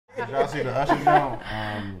y'all see the Usher jump?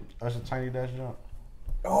 Usher Tiny Desk jump?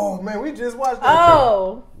 Oh man, we just watched that.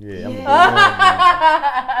 Oh. Yeah.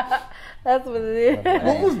 That's what it is.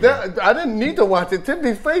 What was that? I didn't need to watch it.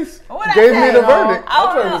 Tiffany's face What gave I me say? the verdict. I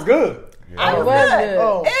thought it was good. I was was good. good.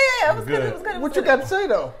 Oh. Yeah, it was good. It was good. What you got to say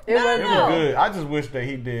though? It was It was good. I just wish that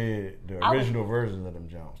he did the original versions of them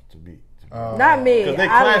jumps to be. Not me. Because they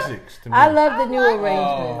classics to me. I love the new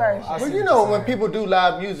arrangement. Well, you know, when people do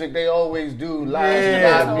live music, they always do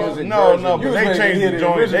live music. No, versions. but they Usually changed they the hit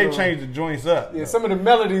joints. the They original. changed the joints up. Yeah, some of the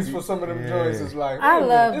melodies for some of them joints is like. I wait a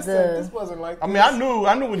love minute, the- this wasn't like. I mean, I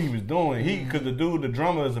knew what he was doing. Because the dude, the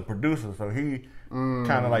drummer, is a producer, so he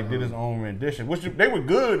kind of like did his own rendition. Which they were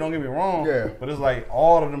good. Don't get me wrong. Yeah. But it's like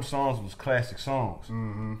all of them songs was classic songs,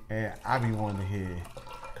 and I be wanting to hear.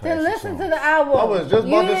 Then classic listen songs. to the album. I was just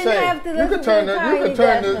about to say, you could turn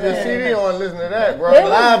the CD on and listen to that, bro.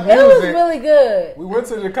 Live It was music. really good. We went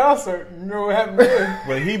to the concert. You know what happened there?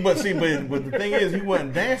 But the thing is, he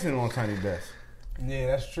wasn't dancing on Tiny Desk. Yeah,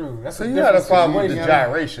 that's true. That's So a you had a different problem with the situation.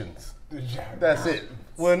 gyrations. The gyrations. That's it.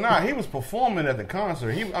 Well, nah, he was performing at the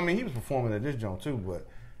concert. He was performing at this joint too, but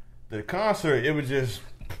the concert, it was just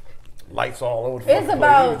lights all over the It's place.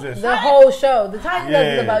 about It was just, the whole show. The Tiny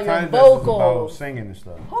Desk is about your Tiny Desk is about vocals. singing and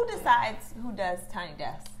stuff. Who decides who does Tiny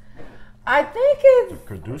Desk? I think it's. The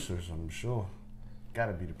producers, I'm sure,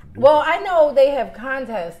 gotta be the producer. Well, I know they have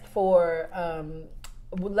contests for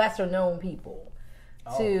lesser known people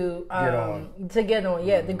to get on.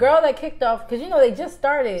 Yeah, the girl that kicked off, because they just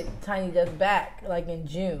started Tiny Desk back like in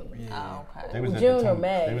June. Oh, okay. They was at June the or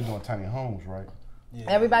May. They was doing Tiny Homes, right? Yeah.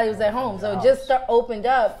 Everybody was at home, so it just opened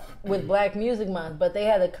up with Black Music Month. But they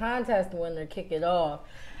had a contest winner kick it off,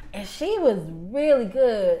 and she was really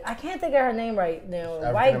good. I can't think of her name right now. White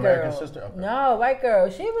African-American girl. sister? Okay. No, white girl.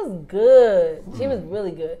 She was good. She was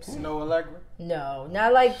really good. Snow Allegra. No,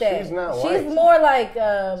 not like that. She's not She's white. more like.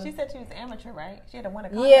 She said she was amateur, right? She had to win a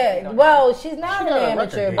contest. Yeah, well, she's not She an got a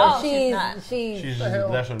amateur, record but deal. Oh, she's She's just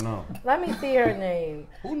lesser known. Let me see her name.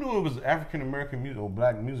 Who knew it was African American music or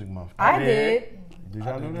Black Music Month? I did. Did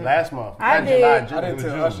y'all know that? Last month. I Not did. July, I June. didn't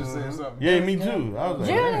tell Usher said something. Yeah, me too. I was like,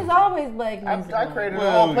 June damn. is always Black Music I Month. created a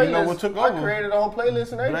Well, whole playlist. you know what took I over? created a whole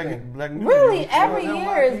playlist and everything. Black Music Really, Month. every You know year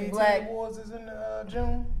why is BET Black. Awards is in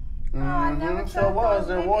June. Oh, I never So checked was. those.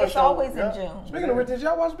 There was. It's always in June. Speaking of which, did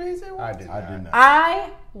y'all watch BET Awards? I did. I did not. I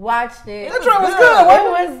watched it. That joint was good.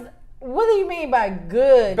 It was. What do you mean by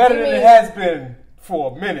good? Better You than mean- it has been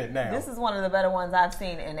for a minute now. This is one of the better ones I've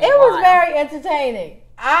seen in a It was while. very entertaining.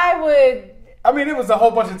 I mean, it was a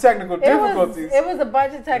whole bunch of technical It was. difficulties. It was a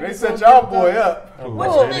bunch of They technical. set y'all boy up.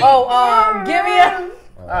 What you mean? Give me a.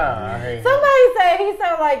 I hate Somebody said he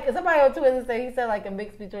sounded like somebody on Twitter said he sounded like a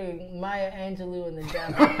mix between Maya Angelou and the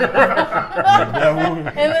devil.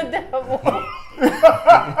 And the devil.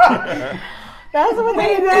 That's what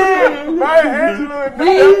they did. Maya Angelou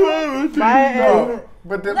and the devil. Maya Angelou.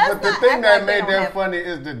 But the Let's not thing act that like made they don't them have- funny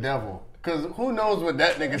is the devil. Because who knows what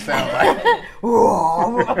that nigga sounds like.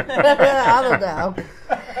 I don't know.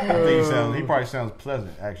 I think he probably sounds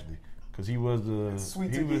pleasant actually, because he was the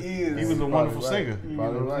Sweet he to was, the ears. he was a wonderful Probably right. singer. You know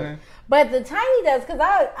Probably what I'm right. saying? But the Tiny Desk, because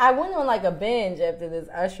I went on like a binge after this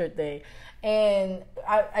Usher thing, and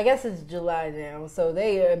I guess it's July now, so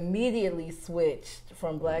they immediately switched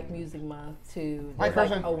from Black Music Month to White there's,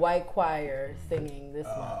 person? a white choir singing this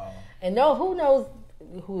month. And who knows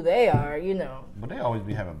who they are, But they always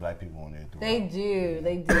be having black people on there. They do.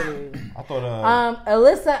 I thought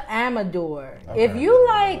Alyssa Amador. Okay. If you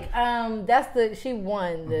like, she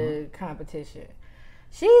won the competition.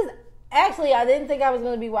 She's actually, I didn't think I was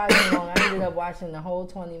going to be watching long. I ended up watching the whole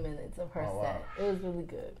 20 minutes of her set. It was really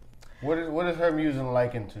good. What is her music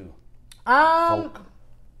likened to? folk.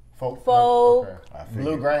 Folk. Okay. I figured.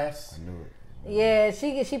 Bluegrass. I knew it. Yeah,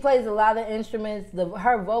 she plays a lot of instruments.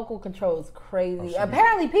 Her vocal control is crazy.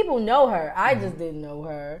 Apparently, people know her. I just didn't know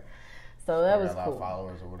her, so that was Got a lot of cool.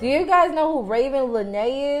 followers or Do whatever. you guys know who Raven Lene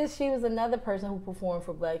is? She was another person who performed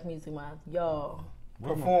for Black Music Month. Y'all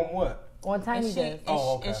Perform what? on Tiny Is she, Desk.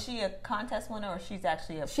 okay. is she a contest winner or she's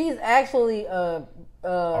actually a... She's actually a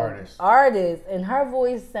artist, and her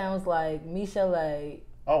voice sounds like Michelle.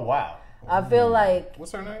 Oh wow. I feel like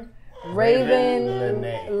What's her name? Raven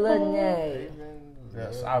Lene. Lene.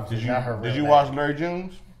 Yes, obviously not her. Did real you name. watch Larry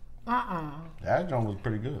Jones? Uh-uh. That joint was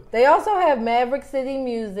pretty good. They also have Maverick City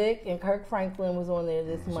Music, and Kirk Franklin was on there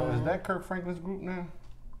this So month. is that Kirk Franklin's group now?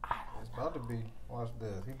 It's about to be. Watch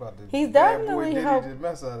this. He about to. He's bad boy definitely Diddy help- just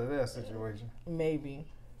mess out of that situation. Maybe.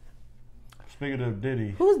 Speaking of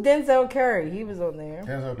Diddy, Who's Denzel Curry? He was on there.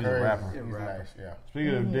 Denzel he's a Curry. rapper. He's nice, yeah.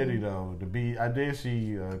 Speaking of Diddy, though, I did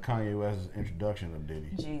see Kanye West's introduction of Diddy.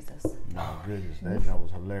 Jesus. My goodness, that joke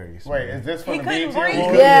was hilarious. Wait, man. is this from He the couldn't BET breathe.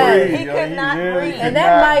 Awards? Yeah. He could not breathe. And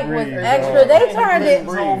that mic was extra. They turned it.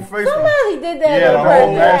 His whole face Somebody did that Yeah, the on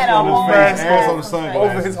whole purpose. mask on his mask face, and on some his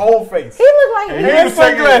sunglasses. over his whole face. He looked like And And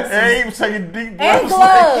sunglasses. he was taking deep and breaths.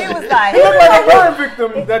 gloves. He was like, He looked like a burn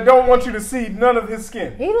victim that don't want you to see none of his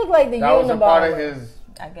skin. He looked like the That was a part of Unibar. his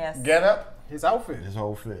I guess. get up. His outfit. His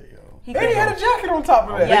whole fit, yo. He And he had a jacket on top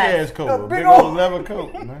of that. Big Yes. ass coat, A a big big old- old leather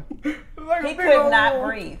coat, man. Like a He big could old- not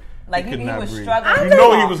breathe. Like he could not was breathe. struggling. You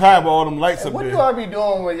know he was high by all them lights up What there. do I be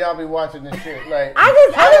doing when y'all be watching this shit? Like, I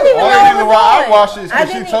didn't even Only know it reason was why on. I watched it is I because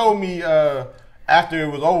she didn't- told me after it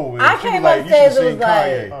was over. I she was came like, upstairs, you it should was see like-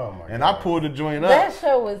 Kanye. Oh my And I God. pulled the joint up. That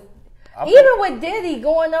show was. Even with Diddy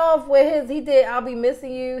going off with his, he did "I'll Be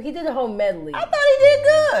Missing You." He did a whole medley. I thought he did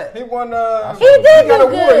good. He won. He did got do an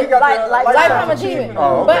award. He good. got Like- the like Lifetime Achievement.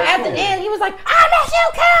 Oh, okay, But at the cool. end, he was like, "I miss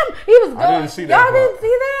you, Kim." He was going. didn't see that Y'all part. didn't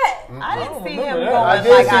see that? I didn't see him remember going that. I like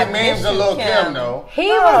did I see miss memes of you, Lil Kim though. He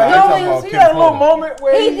talking was about going. He Kim had a little Cole. moment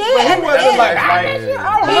where He did. but At he the wasn't end. like, I I did. miss you.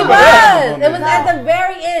 I He remember was. that. It was at the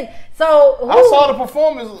very end. So I who- saw the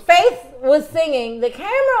performance. Faith was singing. The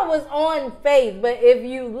camera was on Faith, but if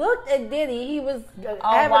you looked at Diddy, he was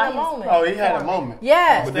having while a he's- moment. Oh, he had a moment.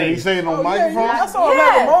 Yes. But did he say it on Oh, yeah, microphone? I saw him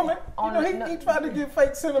have Yeah. a moment. You On know, the- he tried to get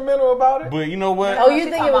fake sentimental about it. But you know what? Oh, you She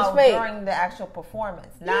think talking it was about fake? during the actual performance,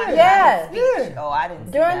 not Yeah. Yeah. not the speech. Yeah. Oh, I didn't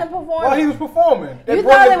see During the that. performance. While he was performing, they You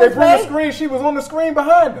brought thought the, it they was bring the fake? screen. She was on the screen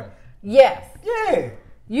behind him. Yes. Yeah.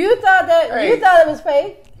 You thought that Hey. you thought it was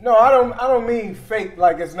fake? No, I don't mean fake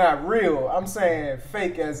like it's not real. I'm saying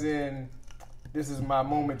fake as in this is my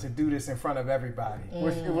moment to do this in front of everybody.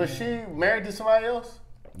 Was she married to somebody else?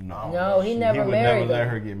 No, he never He would married never let her.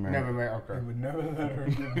 her get married. Never married. Okay. He would never let her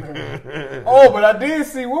get married. Oh, but I did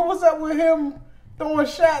see what was up with him throwing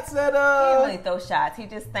shots at He didn't really throw shots. He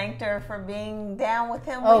just thanked her for being down with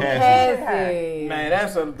him. Oh, when he treated her. Cassie. man.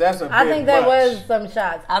 That's a I big think that much. was some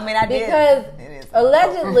shots. I mean, I did. Because It is.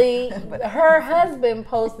 allegedly her husband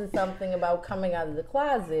posted something about coming out of the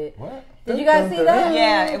closet. What? Did you guys see that?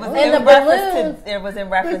 Yeah, it was And in the reference balloons. to. It was in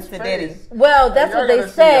reference to Diddy. Well, that's Y'all what they gotta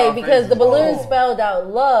see say y'all because the faces. balloons Oh. spelled out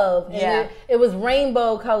love. And Yeah. it was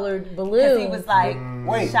rainbow colored Because balloons. he was like,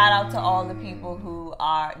 Wait. shout out to all the people who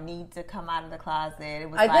need to come out of the closet. It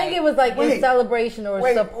was I think it was like in Wait. celebration or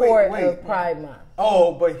Wait, support wait. of Pride Month.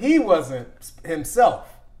 Oh, but he wasn't himself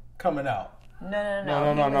coming out. No.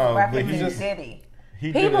 No, He was but he referencing just- Diddy.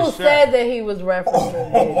 He did People a shot. said that he was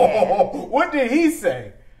referencing Diddy. What did he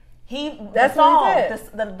say? That's the song, what he said.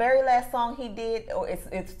 the very last song he did, or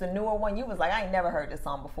it's the newer one. You was like, I ain't never heard this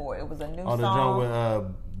song before. It was a new Oh, the song. joint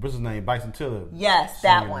with what's his name? Bryson Tiller. Yes,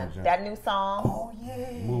 that Singing one. that joint. That new song. Oh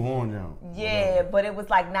yeah. Move on, John. Yeah, but it was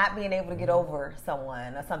like not being able to get over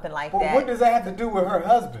someone or something like But that. what does that have to do with her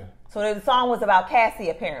husband? So the song was about Cassie,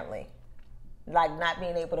 apparently, like not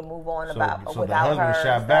being able to move on So the without her. husband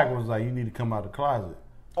shot and back stuff. was like, you need to come out the closet.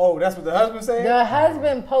 Oh, that's what the husband said? The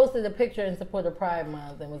husband posted a picture in support of Pride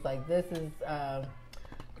Month and was like, "This is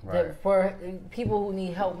Right. for people who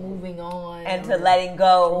need help moving on and to letting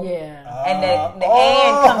go. yeah." And the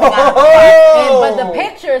Oh. and coming out. But the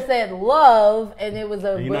picture said love, and it was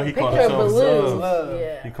a You know he picture called of himself balloons. Love.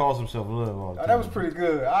 Yeah. He calls himself Love all the Oh, time. that was pretty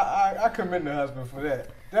good. I commend the husband for that.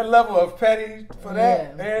 That level of petty for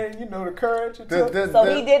that, Yeah. and you know the courage it took. So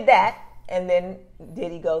he did that, and then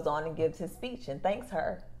Diddy goes on and gives his speech and thanks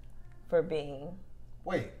her for being.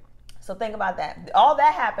 Wait, So think about that. All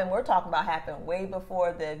that happened. We're talking about happened way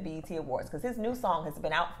before the BET Awards because his new song has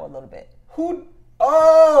been out for a little bit. who?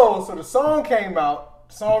 Oh, so the song came out.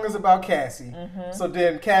 Song is about Cassie. Mm-hmm. So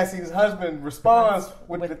then Cassie's husband responds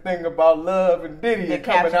with the thing about love and Diddy The and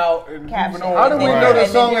coming caption- out and caption. moving on. How do we Right. know the And then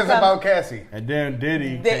song here is comes- about Cassie? And then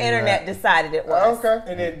Diddy. The came internet back. decided it was.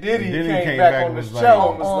 Okay. And then Diddy, Diddy came back on the was show like-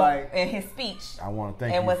 and was like, in his speech. I want to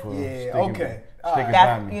thank And you was- for Yeah, sticking, okay. sticking by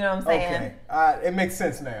That's me. you know what I'm saying. okay, it makes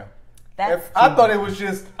sense now. That's I thought it was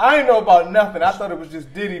just, I didn't know about nothing. I thought it was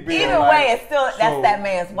just Diddy being either like, way. It's still that's So, that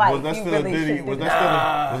man's wife. Was that You still really a Diddy? should Was do that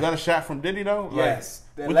that. still was that a shot from Diddy though? Like, Yes.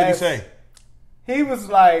 The What did he last- say? He was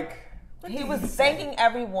like, He was thanking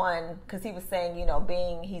everyone because he was saying,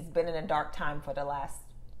 he's been in a dark time for the last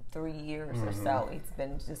 3 years or so. It's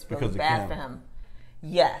been just really Because of bad Kim. for him.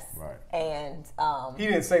 Yes. Right. And he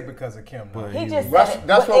didn't say because of Kim. though. But he he just was- said it.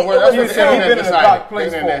 That's but what it we're. was That's he what said the he's internet been in a decided. dark place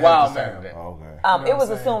The for a internet while has decided now. that. Oh, okay. It was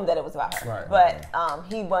assumed that it was about her. Right. But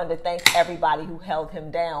he wanted to thank everybody who held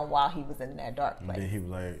him down while he was in that dark place. And then he was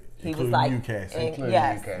like, He was like, you, Cassie.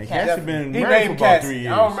 yes. And Cassie been He married for named about Cassie. 3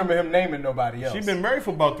 years. I don't remember him naming nobody else. She been married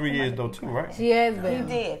for about 3 years though too, right? She has been.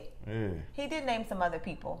 He did. Yeah. He did name some other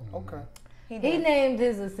people. Okay. He He did. named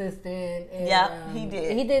his assistant. And, He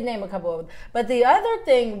did. He did name a couple of them. But the other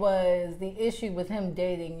thing was the issue with him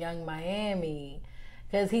dating Young Miami.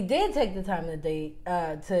 Because he did take the time to date,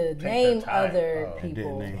 to name other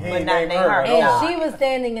people. But not name her. And she was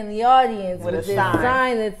standing in the audience with a this sign.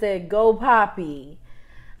 sign that said, "Go Poppy."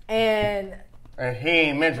 And he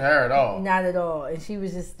ain't mentioned her at all. not at all. And she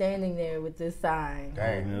was just standing there with this sign.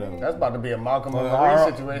 Dang, that's about to be a Malcolm and But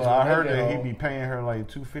Marie situation. I heard that he be paying her like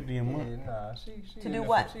 $250 a month. Yeah, nah, she To do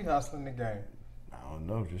what? She hustling the game. I don't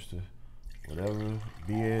know, just to whatever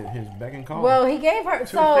be at his beck and call. Well, he gave her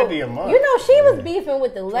so $250 a month. you know she was beefing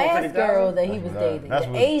with the last 250,000? girl that he was dating, that's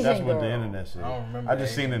the what, Asian that's girl. what the internet said. I don't remember I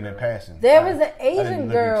just the seen it Asian in girl. passing. There was an I didn't Asian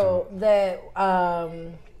look girl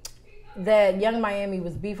into that Young Miami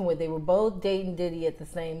was beefing with. They were both dating Diddy at the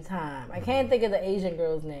same time. I can't think of the Asian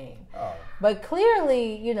girl's name. Oh. But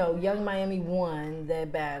clearly, Young Miami won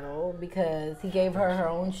that battle because he gave her her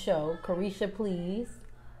own show, Carisha Please.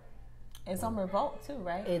 It's on Revolt too,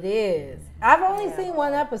 right? It is. I've only seen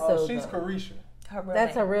one episode. Oh, she's though. Carisha. Her real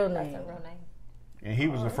That's name. her real name. That's her real name. And he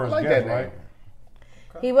was the first like guest, that name.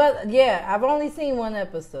 right? He was, yeah. I've only seen one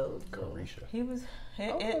episode. Carisha. He was.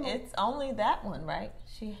 It's only that one, right?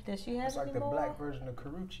 Did she have It's like any the more? black version of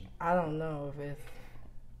Carucci. I don't know if it's.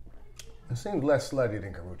 It seems less slutty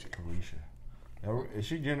than Carucci. Alicia. Now, is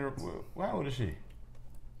she how old is she?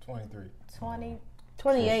 23.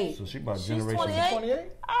 28. So she about She's generation. 28. 28?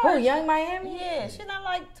 Who, Young Miami? Yeah, she's not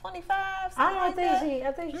like 25. I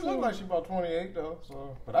think She she. look like she about 28 though.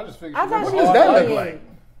 So, but I just figured I she thought lived she a was hard that life. look like?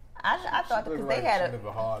 I thought Look because like they had she a. live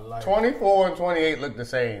a hard life. 24 and 28 look the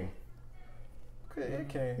same. It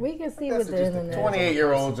can. We can see That's what the just internet.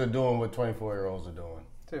 28-year-olds are doing what 24-year-olds are doing.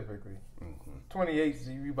 Typically. 28,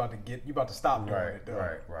 you about to stop doing it though.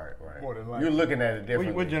 Right. More than likely. You're looking at it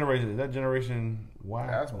differently. What generation is that? Generation Y?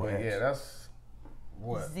 That's or X? that's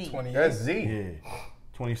What? Z. 28? that's Z.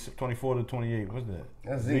 Yeah. 24 to 28. What's that?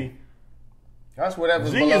 That's Z. That's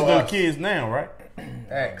whatever's Z below is the us. kids now, right?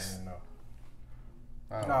 X.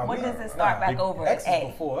 Nah, When does it start back over X at is A?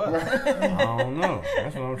 before us. I don't know.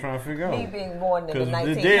 That's what I'm trying to figure Me out. being born in the Because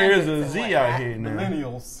 1900s. there is a and Z whatnot. out here now.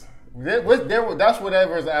 Millennials. That's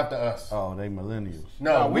whatever's after us. Oh, they millennials.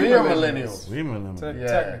 No, we we are millennials. millennials. We millennials. Yeah.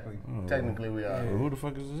 Technically. Technically, we are. Well, who the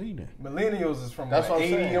fuck is a Z then? Millennials is from That's like what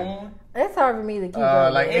I'm 80 saying. on. It's hard for me to keep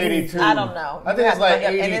up. Like with. 82. I don't know. I think it's like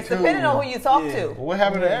 82. And it's depending on who you talk Yeah. to. Well, what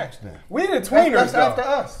happened to X then? We the tweeners That's though. after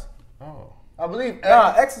us. Oh. I believe.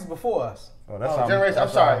 Nah, X is before us. Oh, that's Oh, our generation. I'm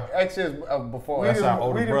that's sorry. our- X is before We us. That's our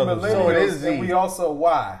older we the brothers. millennials, So it is Z. and we also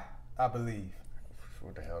Y, I believe.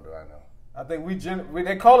 What the hell do I know? I think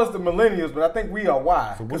they call us the millennials, but I think we are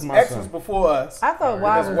Y. So what's Because my X son? was before us. I thought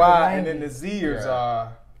Y That's was Y, the and then the 90s. Zers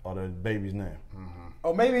are. Oh, the baby's name.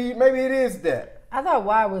 Oh, maybe it is that. I thought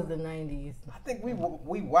Y was the 90s. I think we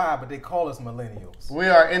Y, but they call us millennials. We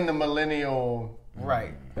are in the millennial.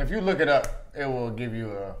 Right. If you look it up, it will give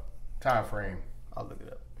you a time frame. I'll look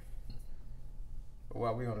it up. But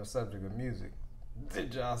while we on the subject of music,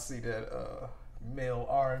 did y'all see that male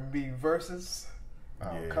R&B versus? Oh,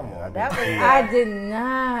 Yeah, come on. That was I did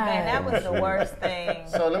not. Man, that was the worst thing.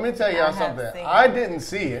 So let me tell I y'all have something. seen. I didn't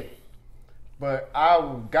see it, but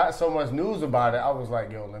I got so much news about it. I was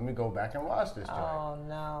like, yo, let me go back and watch this joint. Oh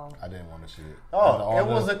no. I didn't want to see it. Oh, it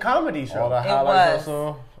was the, a comedy all the show. highlights was. I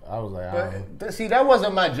saw. I was like, See, that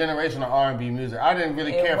wasn't my generation of R&B music. I didn't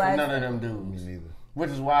really It care for wasn't. none of them dudes, neither. which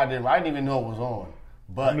is why I didn't even know it was on.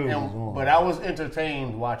 But I knew it was on. but I was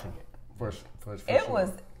entertained watching it. For It sure.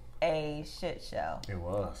 was a shit show. It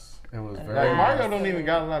was. It was Like, very. Like Mario don't even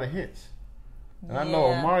got a lot of hits, and I know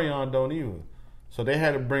Yeah. Omarion don't either. So they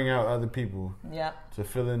had to bring out other people Yep. to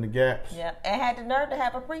fill in the gaps. Yep. And had the nerve to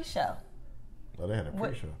have a pre-show. Oh, they had a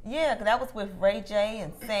pre-show. Yeah, because that was with Ray J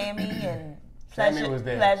and Sammy and Sammy Pleasure, was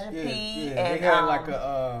there. Pleasure Yeah, P yeah. and They had like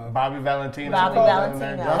a Bobby Valentino. Bobby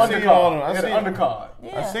Valentino. I seen all of them. undercard. I They had seen, an undercard.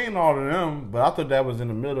 yeah. I seen all of them, but I thought that was in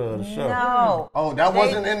the middle of the show. No. Oh, that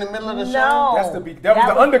wasn't in the middle of the show? No. That's that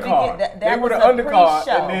was the undercard. They were the undercard,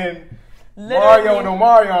 and then Mario and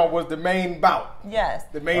Omarion was the main bout, Yes.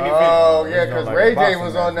 the main Oh, event. yeah, because Like Ray a J boxing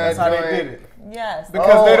was match. on that That's how they joint. did it. Yes.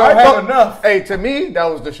 Because they don't I have thought- enough. Hey, to me, that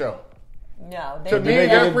was the show. No. To They me, did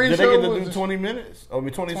that not. Did they pre-show get to was do the- 20 minutes? Or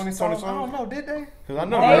 20 20 songs? songs? I don't know, did they? Because I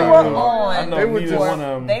know They were on. I know They were neither just- one of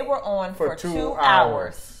them. They were on For for 2 2 hours.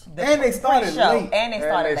 hours. The And they started pre-show. late. And they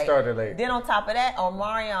started late. started late. Then on top of that,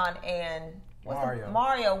 Omarion and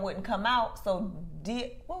Mario wouldn't come out, so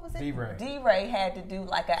what was it? D-Ray. D-Ray had to do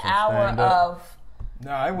like an hour of.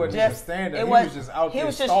 No, it wasn't just stand up. He was just out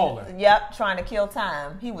there stalling. Yep, trying to kill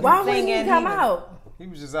time. He was Why singing. Wouldn't he come out? He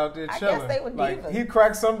was just out there chilling. I guess they were divas. He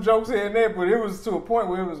cracked some jokes here and there, but it was to a point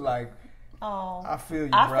where it was like, oh, I feel you,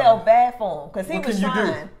 I brother. felt bad for him because he What was can you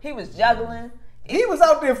trying. do? He was juggling. He was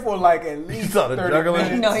out there for like at least 30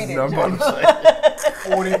 minutes. No, he didn't.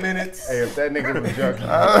 40 minutes. Hey, if that nigga was juggling,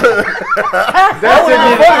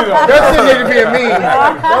 that shit need to be a meme.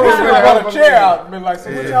 That was gonna have a chair out and been like,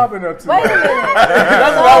 so what y'all been up to? Wait a minute.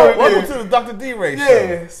 That's what I would Welcome do. to the Dr. D-Ray show.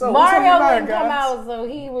 Yeah. So Mario didn't come out, so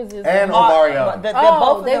he was just. and Omarion.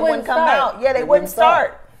 Both of they them wouldn't wouldn't come start. out. Yeah, they wouldn't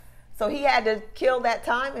start. So he had to kill that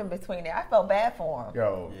time in between there. I felt bad for him.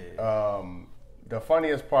 Yo, the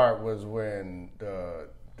funniest part was when the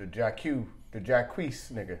Jacquees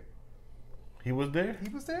nigga. He was there? He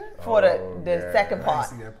was there? For the second I part.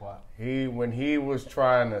 didn't see that part. When he was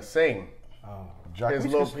trying to sing,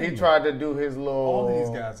 he tried to do his little. All these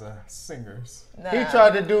guys are singers. He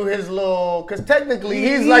tried to do his little, because technically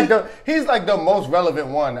he's like the most relevant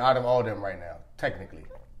one out of all them right now. Technically.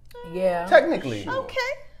 Yeah. Technically. Okay.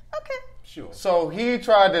 Sure. So he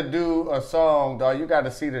tried to do a song, dog. You got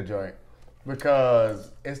to see the joint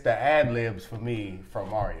because it's the ad libs for me from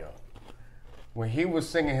Mario. When he was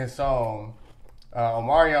singing his song,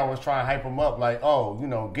 Omarion was trying to hype him up, like, oh,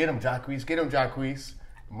 get him, Jacquees, get him, Jacquees.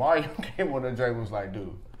 Mario came on the joint and was like,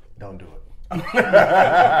 dude, don't do it.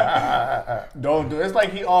 Don't do it. It's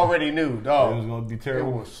like he already knew, dog. It was gonna be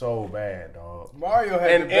terrible. It was so bad, dog. Mario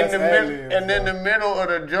had the best ad-libs, and in the middle of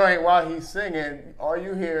the joint while he's singing, all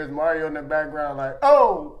you hear is Mario in the background like,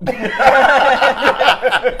 oh.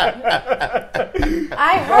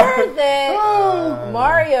 I heard that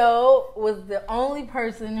Mario was the only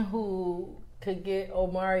person who could get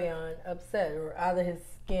Omarion upset or out of his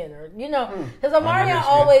skin, or because Omarion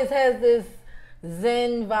always has this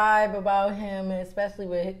zen vibe about him, especially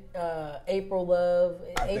with April Love.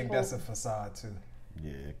 I think that's a facade too.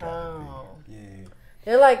 Yeah, it gotta be. Yeah.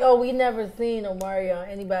 They're like, oh, we never seen Omarion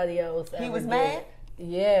anybody else. He was mad?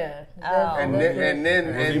 Yeah. And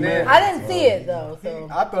then I didn't see it though. So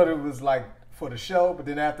I thought it was like for the show, but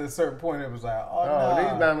then after a certain point, it was like,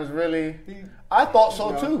 these man was really. I thought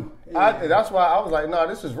so too. Yeah. That's why I was like, no,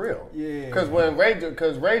 this is real. Yeah. Because Ray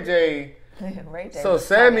J. Ray J So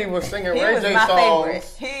Sammy was singing He Ray was J my songs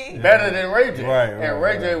favorite. better than Ray J. Right, and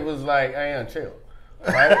Ray J was like, hey, chill.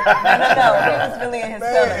 Right? No, he was really in his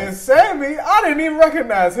Man, feelings. and Sammy, I didn't even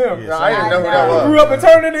recognize him. No, I didn't know who that was. Grew up and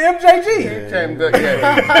turned into MJG. He came to,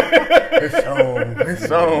 It's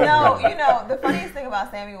on. No, the funniest thing about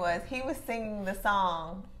Sammy was he was singing the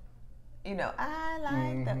song. I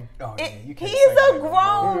like the. Oh, yeah, you can't He is sing a that.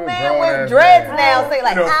 grown man grown-ass with dreads man. now. Say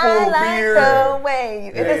like, I Full like beard. the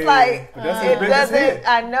way. And it's like But that's his it biggest doesn't. hit.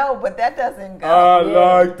 I know, but that doesn't go. I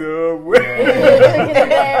like the way.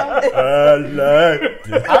 I like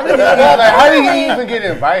it. How did he even get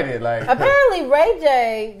invited? Like, apparently Ray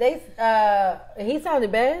J, he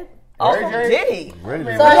sounded bad. Diddy.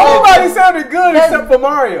 Really? So Nobody sounded good except for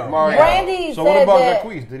Mario. Randy So said what about that.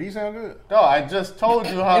 Jacquees? Did he sound good? no, I just told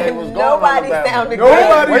you how it was going. Nobody on the battle. sounded Nobody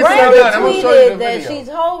good. Wait till Randy I'm done. I'm gonna show you the tweeted that video. she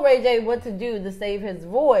told Ray J what to do to save his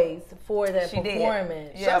voice for that She did.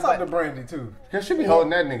 performance. Yeah, Shouts out to but Brandy too. Cause she be holding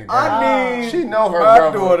that nigga down. I need She know her my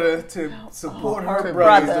brother. daughter to support her Her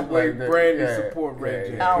brothers brother. the way Like that. Brandy Yeah. support Ray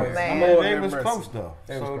J. Oh, Yes. man. I mean, Lord they have was mercy. close though,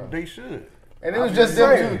 They was so close. they should. And it was I'm just just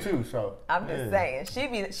them saying. two too. So I'm just saying,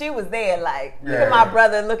 she was there like, look Yeah. at my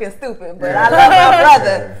brother looking stupid, but I love my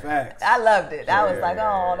brother. Facts. I loved it. I was Yeah. like,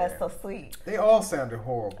 oh, that's so sweet. They all sounded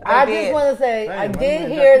horrible. I did. just want to say, Hey, I man, did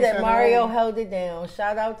man, hear Jacquees that sounded Mario horrible. held it down.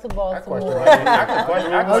 Shout out to I Baltimore.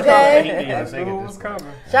 question Okay. he didn't I sing knew it it this was time.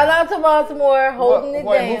 coming. Shout out to Baltimore holding it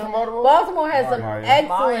Wait, who down. from Baltimore? Baltimore has some Mario.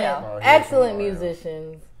 Mario. excellent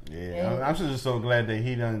musicians. Yeah, I'm just so glad that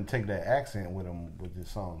he doesn't take that accent with him with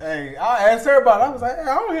this song. Hey, I asked her about it. I was like, hey, I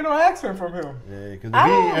don't hear no accent from him. Yeah, because I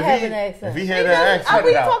don't have an accent. if he She had doesn't- that accent,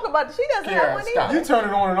 we it out. talk about she doesn't Karen, have one stop. either. You turn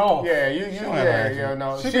it on and off. Yeah, you don't have accent.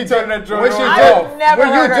 no. She be turning that joint when she on. I've just, never when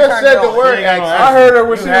you heard her just turn said it the on. word She ain't accent, no I heard her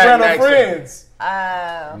when You she had was an around her accent. friends.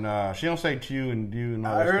 nah, she don't say you and you and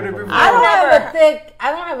all I that heard stuff it like before. that.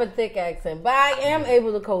 I don't have a thick accent, but I am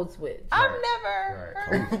able to code switch. I've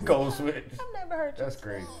never heard. Go switch. I've never heard you. That's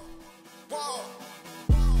crazy.